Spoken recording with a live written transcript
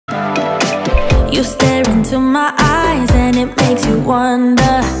You stare into my eyes and it makes you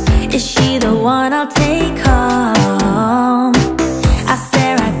wonder, is she the one I'll take home? I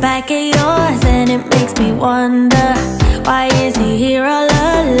stare right back at yours and it makes me wonder, why is he here all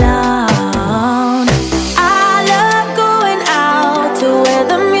alone? I love going out to where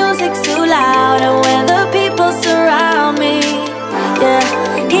the music's too loud and where the people surround me. Yeah,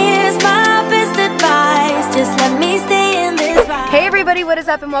 here's my best advice, just let me stay in this vibe. Hey everybody, what is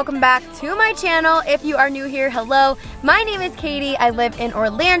up and welcome back to my channel. If you are new here, hello. My name is Katie. I live in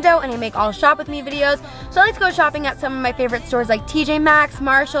Orlando and I make all shop with me videos. So I like to go shopping at some of my favorite stores like TJ Maxx,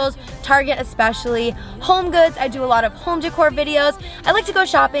 Marshalls, Target especially, Home Goods. I do a lot of home decor videos. I like to go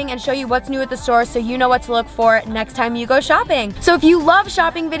shopping and show you what's new at the store so you know what to look for next time you go shopping. So if you love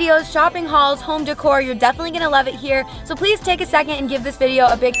shopping videos, shopping hauls, home decor, you're definitely gonna love it here. So please take a second and give this video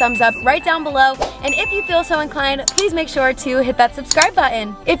a big thumbs up right down below. And if you feel so inclined, please make sure to hit that subscribe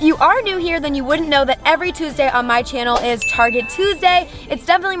button. If you are new here, then you wouldn't know that every Tuesday on my channel is Target Tuesday. It's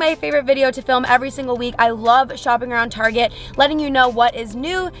definitely my favorite video to film every single week. I love shopping around Target, letting you know what is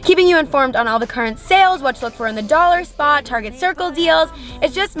new, keeping you informed on all the current sales, what to look for in the dollar spot, Target Circle deals.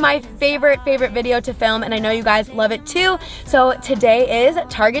 It's just my favorite video to film, and I know you guys love it too. So today is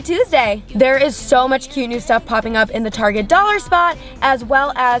Target Tuesday. There is so much cute new stuff popping up in the Target dollar spot, as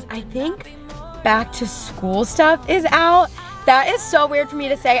well as I think back to school stuff is out. That is so weird for me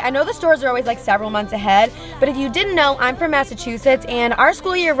to say. I know the stores are always like several months ahead, but if you didn't know, I'm from Massachusetts and our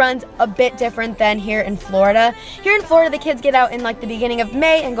school year runs a bit different than here in Florida. Here in Florida, the kids get out in like the beginning of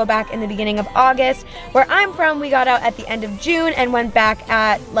May and go back in the beginning of August. Where I'm from, we got out at the end of June and went back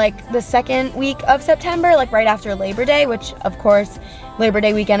at like the second week of September, like right after Labor Day, which of course, Labor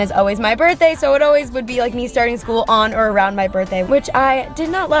Day weekend is always my birthday, so it always would be like me starting school on or around my birthday, which I did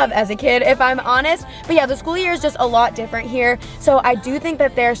not love as a kid, if I'm honest. But yeah, the school year is just a lot different here. So I do think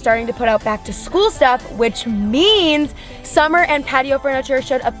that they're starting to put out back to school stuff, which means summer and patio furniture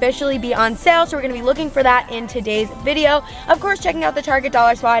should officially be on sale. So we're gonna be looking for that in today's video. Of course, checking out the Target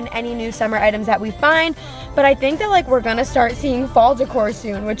dollar spot and any new summer items that we find. But I think that like we're gonna start seeing fall decor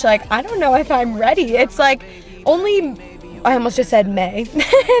soon, which like, I don't know if I'm ready. It's like only, I almost just said May.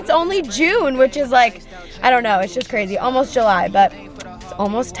 It's only June, which is like, I don't know, it's just crazy. Almost July, but it's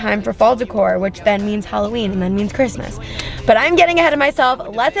almost time for fall decor, which then means Halloween and then means Christmas. But I'm getting ahead of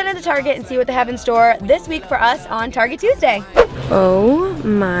myself. Let's head into Target and see what they have in store this week for us on Target Tuesday. Oh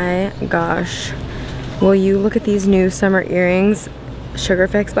my gosh. Will you look at these new summer earrings, Sugar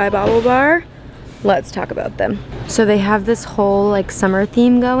Fix by BAUBLEBAR? Let's talk about them. So they have this whole like summer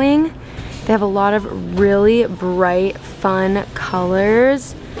theme going. They have a lot of really bright, fun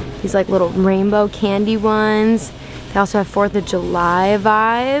colors. These like little rainbow candy ones. They also have 4th of July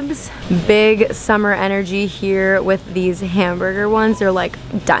vibes. Big summer energy here with these hamburger ones. They're like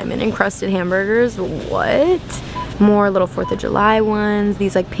diamond encrusted hamburgers. What? More little 4th of July ones.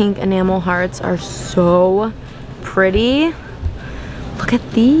 These like pink enamel hearts are so pretty. Look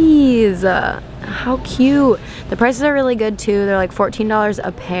at these. How cute. The prices are really good too. They're like $14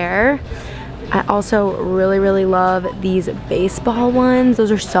 a pair. I also really love these baseball ones.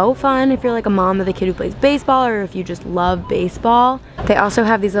 Those are so fun if you're like a mom with a kid who plays baseball or if you just love baseball. They also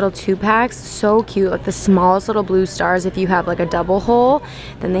have these little 2-packs, so cute, like the smallest little blue stars if you have like a double hole.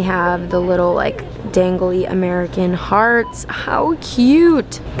 Then they have the little like dangly American hearts. How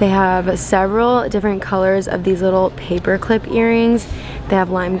cute. They have several different colors of these little paper clip earrings. They have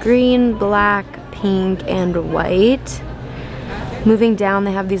lime green, black, pink, and white. Moving down,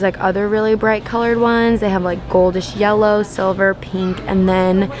 they have these like other really bright colored ones. They have like goldish yellow, silver, pink, and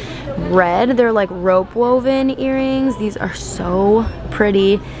then red. They're like rope woven earrings. These are so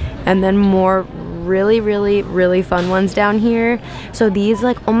pretty. And then more really fun ones down here. So these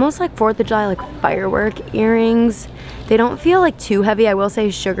like almost like 4th of July like firework earrings. They don't feel like too heavy. I will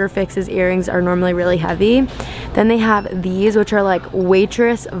say Sugar Fix's earrings are normally really heavy. Then they have these, which are like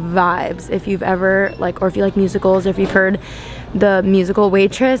waitress vibes. If you've ever like, or if you like musicals, or if you've heard the musical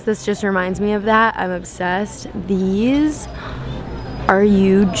Waitress, this just reminds me of that. I'm obsessed. These, are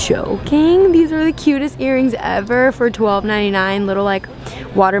you joking? These are the cutest earrings ever for $12.99. Little like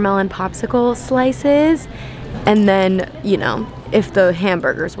watermelon popsicle slices. And then, you know, if the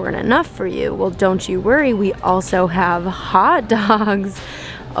hamburgers weren't enough for you, well, don't you worry, we also have hot dogs.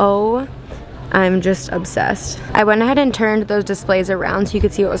 Oh, I'm just obsessed. I went ahead and turned those displays around so you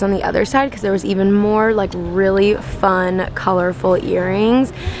could see what was on the other side because there was even more like really fun, colorful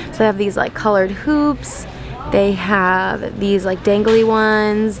earrings. So they have these like colored hoops. They have these like dangly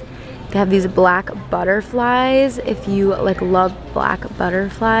ones. They have these black butterflies. If you like love black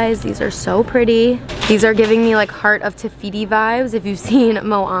butterflies. These are so pretty. These are giving me like Heart of Te-Fiti vibes if you've seen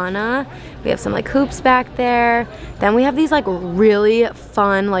Moana. We have some like hoops back there. Then we have these like really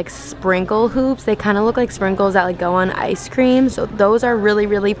fun like sprinkle hoops. They kind of look like sprinkles that like go on ice cream. So those are really,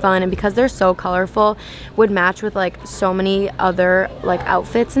 really fun. And because they're so colorful, would match with like so many other like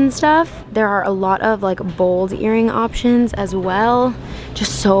outfits and stuff. There are a lot of like bold earring options as well.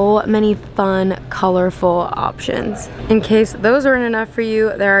 Just so many fun, colorful options. In case those weren't enough for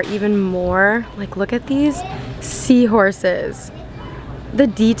you, there are even more. Like look at these seahorses. The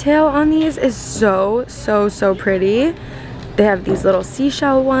detail on these is so pretty. They have these little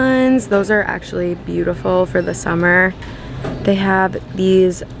seashell ones. Those are actually beautiful for the summer. They have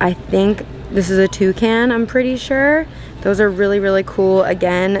these, I think this is a toucan, I'm pretty sure. Those are really, really cool.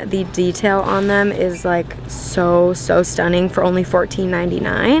 Again, the detail on them is like so stunning for only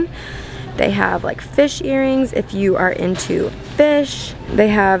 $14.99. They have like fish earrings if you are into fish. They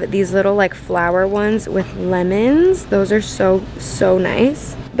have these little like flower ones with lemons. Those are so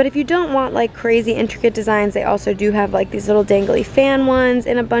nice. But if you don't want like crazy intricate designs, they also do have like these little dangly fan ones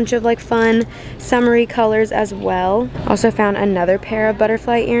in a bunch of like fun summery colors as well. Also found another pair of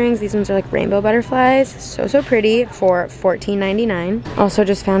butterfly earrings. These ones are like rainbow butterflies. So pretty for $14.99. Also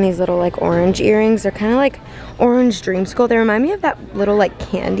just found these little like orange earrings. They're kind of like orange dreamsicle. They remind me of that little like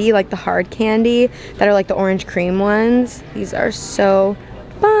candy, like the hard candy that are like the orange cream ones. These are so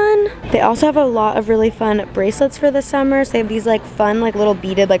fun. They also have a lot of really fun bracelets for the summer. So they have these like fun like little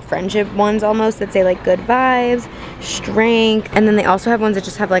beaded like friendship ones almost that say like good vibes, strength, and then they also have ones that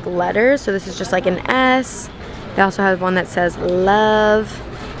just have like letters. So this is just like an S. They also have one that says love.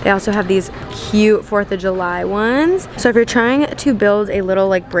 They also have these cute 4th of July ones. So if you're trying to build a little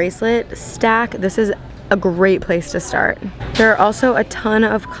like bracelet stack, this is a great place to start. There are also a ton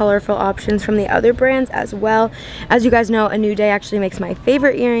of colorful options from the other brands as well. As you guys know, A New Day actually makes my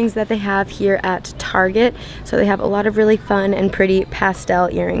favorite earrings that they have here at Target. So they have a lot of really fun and pretty pastel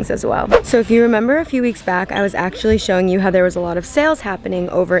earrings as well. So if you remember a few weeks back, I was actually showing you how there was a lot of sales happening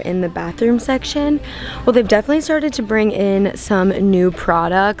over in the bathroom section. Well, they've definitely started to bring in some new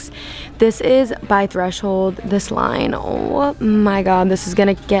products. This is by Threshold, this line. Oh my God, this is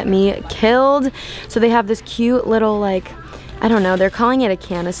gonna get me killed. So they have this cute little like, I don't know, they're calling it a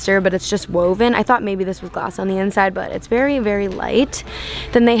canister, but it's just woven. I thought maybe this was glass on the inside, but it's very light.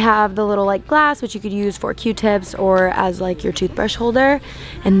 Then they have the little like glass, which you could use for Q-tips or as like your toothbrush holder.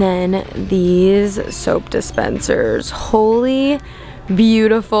 And then these soap dispensers. Holy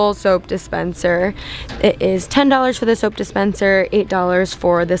beautiful soap dispenser. It is $10 for the soap dispenser, $8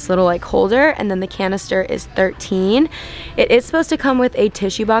 for this little like holder, and then the canister is $13. It is supposed to come with a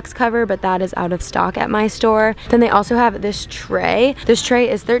tissue box cover, but that is out of stock at my store. Then they also have this tray. This tray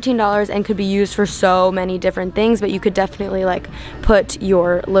is $13 and could be used for so many different things, but you could definitely like put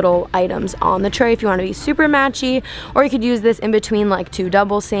your little items on the tray if you want to be super matchy, or you could use this in between like 2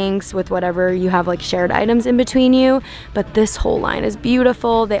 double sinks with whatever you have like shared items in between you. But this whole line is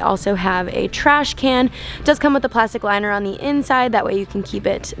beautiful. They also have a trash can. It does come with a plastic liner on the inside, that way you can keep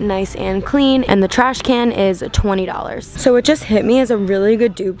it nice and clean, and the trash can is $20. So it just hit me as a really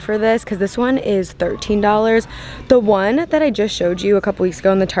good dupe for this because this one is $13. The one that I just showed you a couple weeks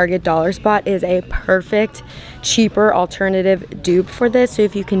ago in the Target dollar spot is a perfect cheaper alternative dupe for this. So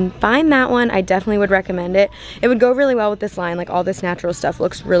if you can find that one, I definitely would recommend it. It would go really well with this line. Like all this natural stuff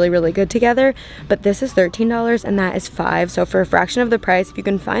looks really good together, but this is $13 and that is $5. So for a fraction of the price, if you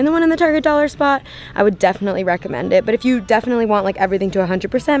can find the one in the Target dollar spot, I would definitely recommend it. But if you definitely want like everything to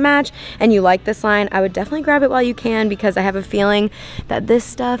 100% match and you like this line, I would definitely grab it while you can, because I have a feeling that this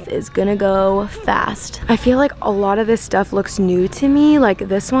stuff is gonna go fast. I feel like a lot of this stuff looks new to me. Like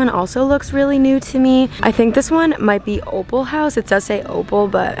this one also looks really new to me. I think this one might be Opal House. It does say Opal,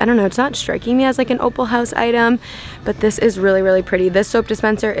 but I don't know, it's not striking me as like an Opal House item. But this is really pretty. This soap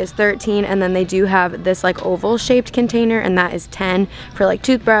dispenser is $13, and then they do have this like oval shaped container, and that is $10 for like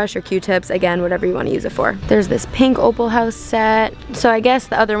toothbrush or Q-tips, again, whatever you want to use it for. There's this pink Opal House set. So I guess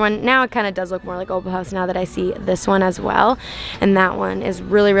the other one, now it kind of does look more like Opal House now that I see this one as well. And that one is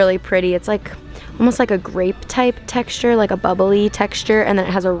really pretty. It's like almost like a grape type texture, like a bubbly texture, and then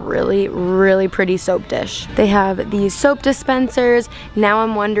it has a really pretty soap dish. They have these soap dispensers. Now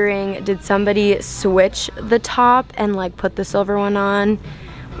I'm wondering, did somebody switch the top and like put the silver one on?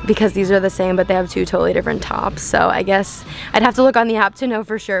 Because these are the same, but they have 2 totally different tops. So I guess I'd have to look on the app to know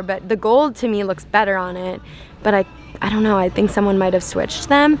for sure, but the gold to me looks better on it. But I don't know, I think someone might have switched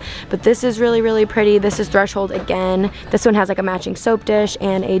them, but this is really, really pretty. This is Threshold again. This one has like a matching soap dish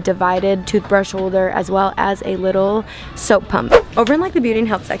and a divided toothbrush holder, as well as a little soap pump. Over in like the beauty and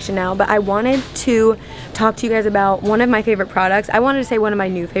health section now, but I wanted to talk to you guys about one of my favorite products. I wanted to say one of my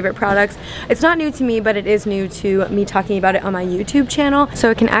new favorite products. It's not new to me, but it is new to me talking about it on my YouTube channel. So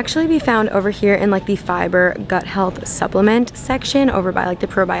it can actually be found over here in like the fiber gut health supplement section over by like the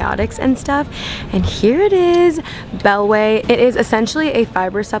probiotics and stuff. And here it is, Bellway. It is essentially a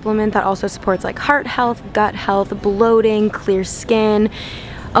fiber supplement that also supports like heart health, gut health, bloating, clear skin.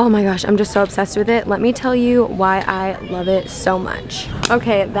 Oh my gosh, I'm just so obsessed with it. Let me tell you why I love it so much.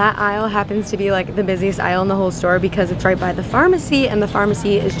 Okay, that aisle happens to be like the busiest aisle in the whole store because it's right by the pharmacy, and the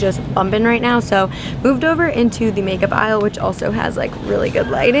pharmacy is just bumping right now. So moved over into the makeup aisle, which also has like really good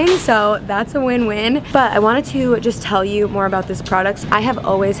lighting. So that's a win-win. But I wanted to just tell you more about this product. I have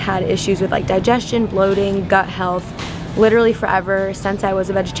always had issues with like digestion, bloating, gut health, literally forever, since I was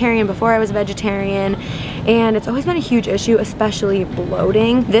a vegetarian, before I was a vegetarian, and it's always been a huge issue, especially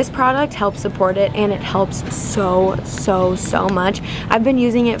bloating. This product helps support it, and it helps so much. I've been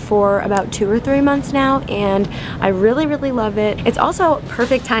using it for about 2 or 3 months now, and I really love it. It's also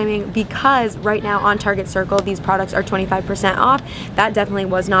perfect timing because right now on Target Circle these products are 25% off. That definitely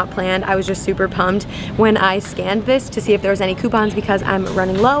was not planned. I was just super pumped when I scanned this to see if there was any coupons because I'm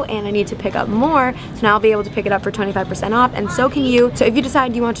running low and I need to pick up more, so now I'll be able to pick it up for 25% off, and so can you. So if you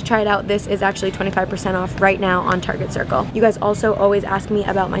decide you want to try it out, this is actually 25% off right now on Target Circle. You guys also always ask me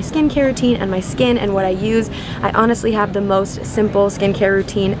about my skincare routine and my skin and what I use. I honestly have the most simple skincare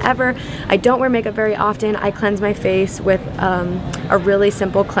routine ever. I don't wear makeup very often. I cleanse my face with a really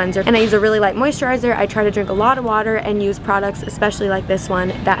simple cleanser, and I use a really light moisturizer. I try to drink a lot of water and use products, especially like this one,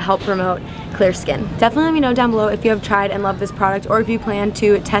 that help promote clear skin. Definitely let me know down below if you have tried and love this product, or if you plan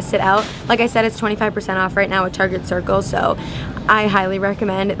to test it out. Like I said, it's 25% off right now at Target Circle, so I highly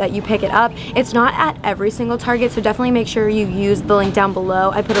recommend that you pick it up. It's not at every single Target, so definitely make sure you use the link down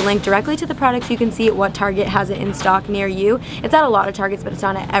below. I put a link directly to the product so you can see what Target has it in stock near you. It's at a lot of Targets, but it's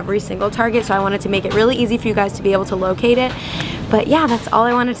not at every single Target, so I wanted to make it really easy for you guys to be able to locate it. But yeah, that's all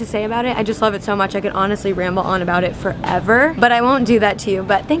I wanted to say about it. I just love it so much. I could honestly ramble on about it forever, but I won't do that to you.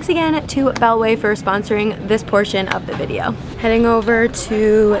 But thanks again to Bellway for sponsoring this portion of the video. Heading over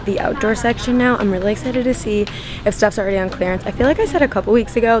to the outdoor section now. I'm really excited to see if stuff's already on clearance. I feel like I said a couple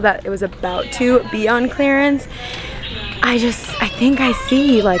weeks ago that it was about to be on clearance. I think I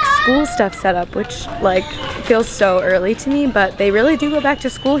see like school stuff set up, which like feels so early to me, but they really do go back to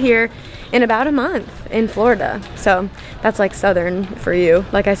school here in about a month in Florida. So that's like southern for you.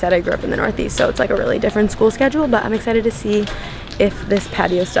 Like I said, I grew up in the Northeast, so it's like a really different school schedule, but I'm excited to see if this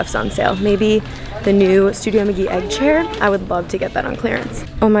patio stuff's on sale. Maybe the new Studio McGee egg chair. I would love to get that on clearance.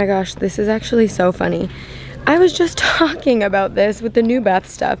 Oh my gosh, this is actually so funny. I was just talking about this with the new bath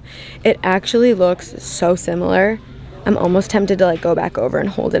stuff. It actually looks so similar. I'm almost tempted to like go back over and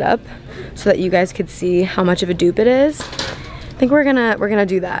hold it up so that you guys could see how much of a dupe it is. I think we're gonna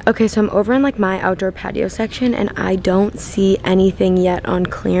do that. Okay, so I'm over in like my outdoor patio section, and I don't see anything yet on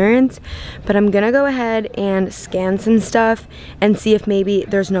clearance, but I'm gonna go ahead and scan some stuff and see if maybe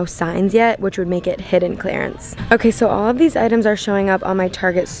there's no signs yet, which would make it hidden clearance. Okay, so all of these items are showing up on my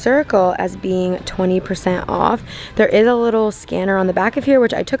Target Circle as being 20% off. There is a little scanner on the back of here,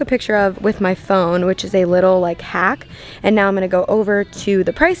 which I took a picture of with my phone, which is a little like hack. And now I'm gonna go over to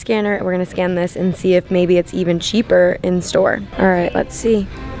the price scanner and we're gonna scan this and see if maybe it's even cheaper in store. All right, let's see.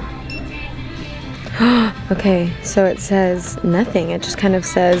 Okay, so it says nothing. It just kind of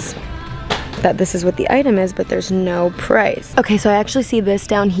says that this is what the item is, but there's no price. Okay, so I actually see this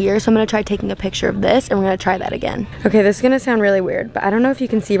down here, so I'm gonna try taking a picture of this and we're gonna try that again. Okay, this is gonna sound really weird, but I don't know if you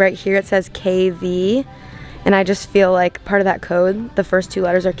can see right here, it says KV, and I just feel like part of that code, the first 2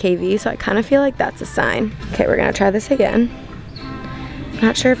 letters are KV, so I kind of feel like that's a sign. Okay, we're gonna try this again.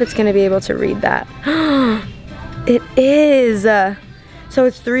 Not sure if it's gonna be able to read that. It is! So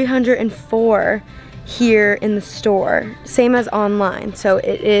it's 304 here in the store, same as online, so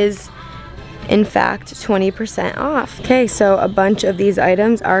it is in fact 20% off. Okay, so a bunch of these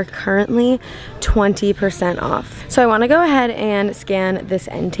items are currently 20% off. So I want to go ahead and scan this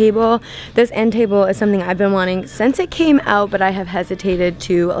end table. This end table is something I've been wanting since it came out, but I have hesitated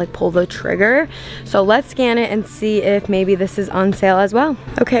to like pull the trigger. So let's scan it and see if maybe this is on sale as well.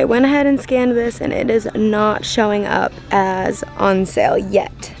 Okay, went ahead and scanned this and it is not showing up as on sale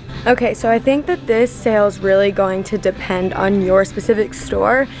yet. Okay, so I think that this sale is really going to depend on your specific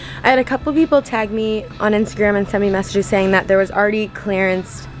store. I had a couple people tag me on Instagram and send me messages saying that there was already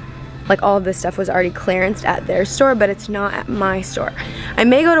clearance, like all of this stuff was already clearanced at their store, but it's not at my store. I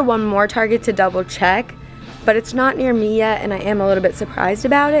may go to one more Target to double check, but it's not near me yet, and I am a little bit surprised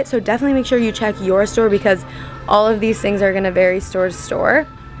about it. So definitely make sure you check your store, because all of these things are gonna vary store to store.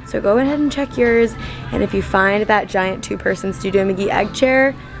 So go ahead and check yours, and if you find that giant 2-person Studio McGee egg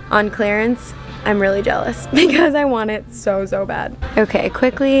chair on clearance, I'm really jealous because I want it so bad. Okay,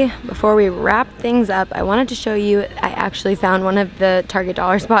 quickly, before we wrap things up, I wanted to show you, I actually found one of the Target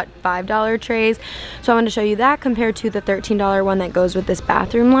Dollar Spot $5 trays. So I wanted to show you that compared to the $13 one that goes with this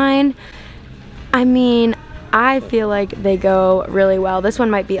bathroom line. I mean, I feel like they go really well. This one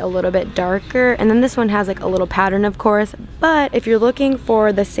might be a little bit darker, and then this one has like a little pattern, of course, but if you're looking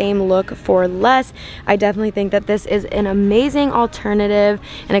for the same look for less, I definitely think that this is an amazing alternative,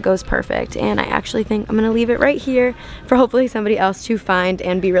 and it goes perfect. And I actually think I'm gonna leave it right here for hopefully somebody else to find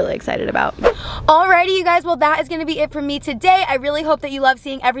and be really excited about. Alrighty, you guys, well, that is gonna be it for me today. I really hope that you love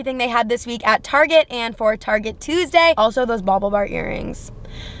seeing everything they had this week at Target and for Target Tuesday. Also, those BAUBLEBAR earrings.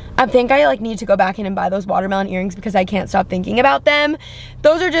 I think I like need to go back in and buy those watermelon earrings because I can't stop thinking about them.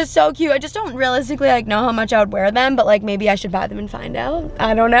 Those are just so cute. I just don't realistically like know how much I would wear them, but like maybe I should buy them and find out.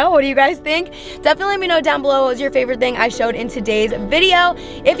 I don't know. What do you guys think? Definitely let me know down below what was your favorite thing I showed in today's video.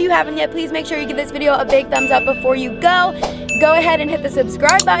 If you haven't yet, please make sure you give this video a big thumbs up before you go. Go ahead and hit the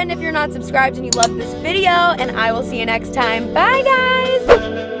subscribe button if you're not subscribed and you love this video, and I will see you next time. Bye, guys.